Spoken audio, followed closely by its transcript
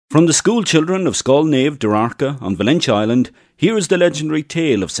From the school children of Scoilnave Durarca on Valentia Island, here is the legendary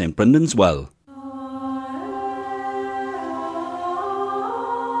tale of St Brendan's Well.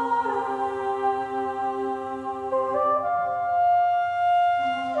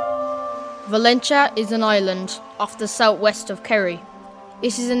 Valentia is an island off the southwest of Kerry.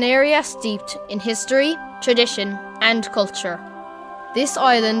 It is an area steeped in history, tradition and culture. This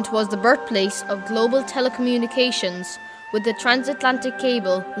island was the birthplace of global telecommunications, with the transatlantic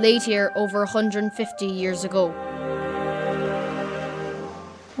cable laid here over 150 years ago.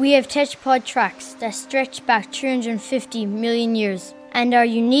 We have tetrapod tracks that stretch back 350 million years, and our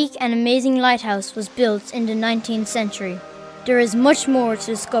unique and amazing lighthouse was built in the 19th century. There is much more to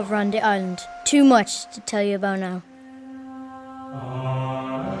discover on the island, too much to tell you about now.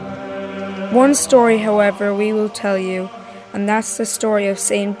 One story, however, we will tell you, and that's the story of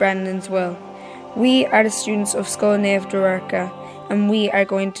St Brendan's Well. We are the students of Scoilnave Durarca, and we are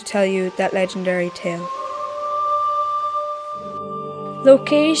going to tell you that legendary tale.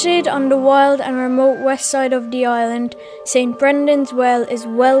 Located on the wild and remote west side of the island, St Brendan's Well is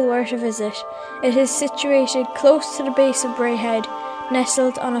well worth a visit. It is situated close to the base of Braehead,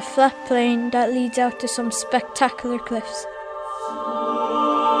 nestled on a flat plain that leads out to some spectacular cliffs.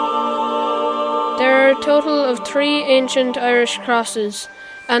 There are a total of 3 ancient Irish crosses,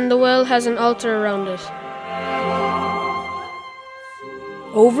 and the well has an altar around it.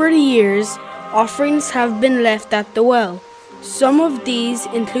 Over the years, offerings have been left at the well. Some of these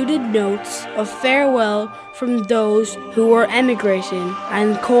included notes of farewell from those who were emigrating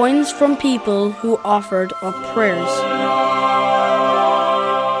and coins from people who offered up prayers.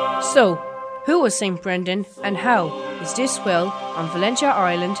 So, who was St Brendan and how is this well on Valentia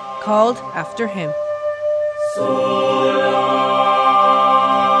Island called after him?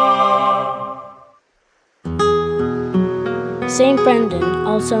 St Brendan,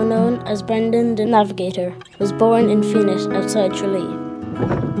 also known as Brendan the Navigator, was born in Fenit outside Tralee.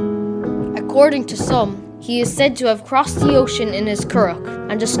 According to some, he is said to have crossed the ocean in his curragh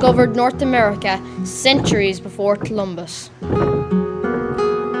and discovered North America centuries before Columbus.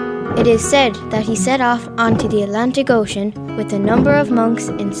 It is said that he set off onto the Atlantic Ocean with a number of monks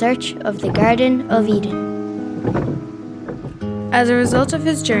in search of the Garden of Eden. As a result of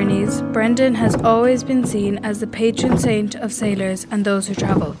his journeys, Brendan has always been seen as the patron saint of sailors and those who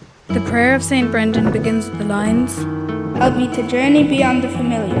travel. The prayer of St Brendan begins with the lines, "Help me to journey beyond the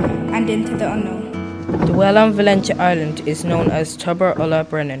familiar and into the unknown." The well on Valentia Island is known as Tubber Ulla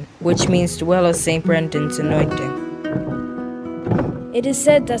Brennan, which means the well of St Brendan's anointing. It is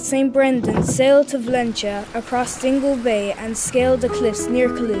said that St Brendan sailed to Valentia across Dingle Bay and scaled the cliffs near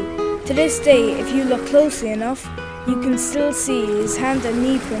Calloo. To this day, if you look closely enough, you can still see his hand and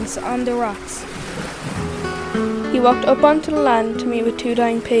knee prints on the rocks. He walked up onto the land to meet with 2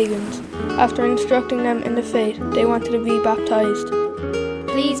 dying pagans. After instructing them in the faith, they wanted to be baptised.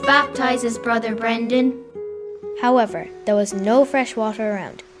 Please baptise us, Brother Brendan. However, there was no fresh water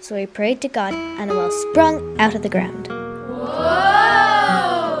around, so he prayed to God and a well sprung out of the ground.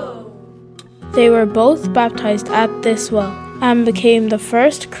 Whoa! They were both baptised at this well and became the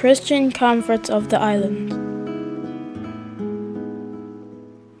first Christian converts of the island.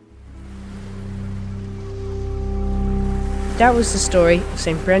 That was the story of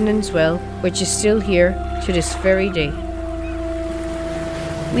St Brendan's Well, which is still here to this very day.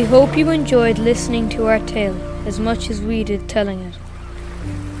 We hope you enjoyed listening to our tale as much as we did telling it.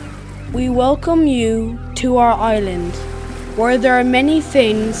 We welcome you to our island, where there are many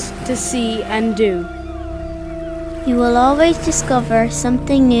things to see and do. You will always discover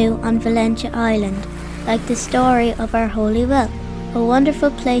something new on Valentia Island, like the story of our holy well, a wonderful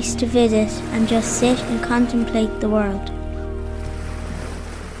place to visit and just sit and contemplate the world.